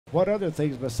What other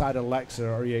things beside Alexa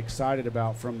are you excited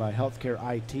about from a healthcare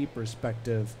IT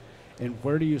perspective, and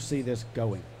where do you see this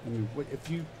going? I mean, if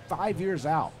you 5 years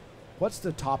out, what's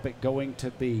the topic going to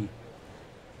be?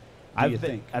 I've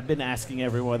been asking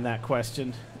everyone that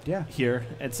question here,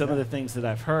 and some of the things that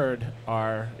I've heard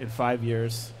are in 5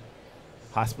 years,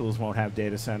 hospitals won't have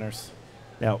data centers.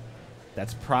 Now,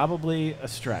 that's probably a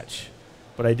stretch,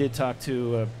 but I did talk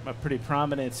to a pretty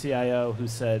prominent CIO who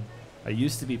said, I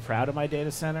used to be proud of my data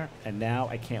center, and now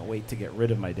I can't wait to get rid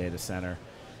of my data center.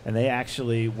 And they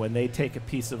actually, when they take a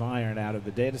piece of iron out of the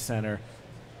data center,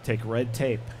 take red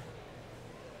tape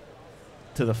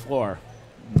to the floor.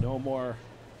 No more,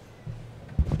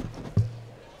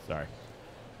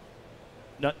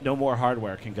 no more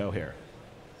hardware can go here.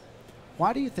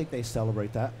 Why do you think they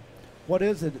celebrate that? What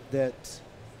is it that,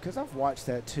 because I've watched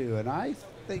that too, and I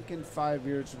think in 5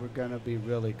 years we're going to be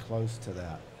really close to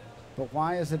that. But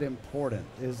why is it important?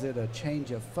 Is it a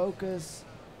change of focus?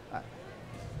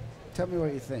 Tell me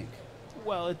what you think.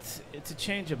 Well, it's a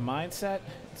change of mindset.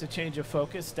 It's a change of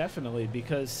focus, definitely,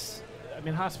 because, I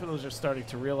mean, hospitals are starting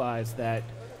to realize that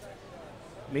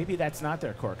maybe that's not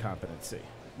their core competency.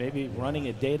 Maybe running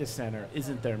a data center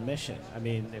isn't their mission. I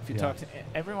mean, if you talk to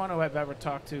everyone who I've ever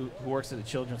talked to who works at a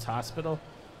children's hospital,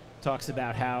 talks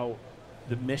about how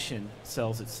the mission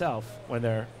sells itself when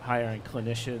they're hiring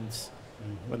clinicians,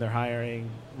 when they're hiring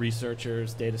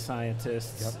researchers, data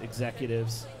scientists,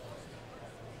 executives.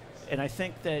 And I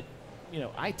think that, you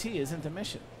know, IT isn't the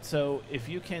mission. So if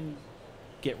you can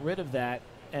get rid of that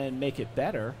and make it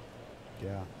better,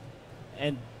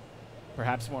 and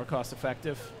perhaps more cost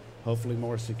effective, hopefully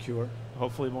more secure.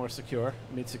 Hopefully more secure.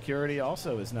 I mean, security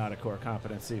also is not a core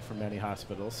competency for many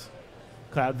hospitals.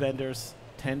 Cloud vendors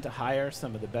tend to hire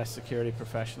some of the best security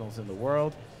professionals in the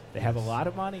world. They have a lot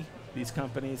of money, these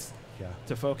companies,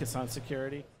 to focus on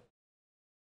security.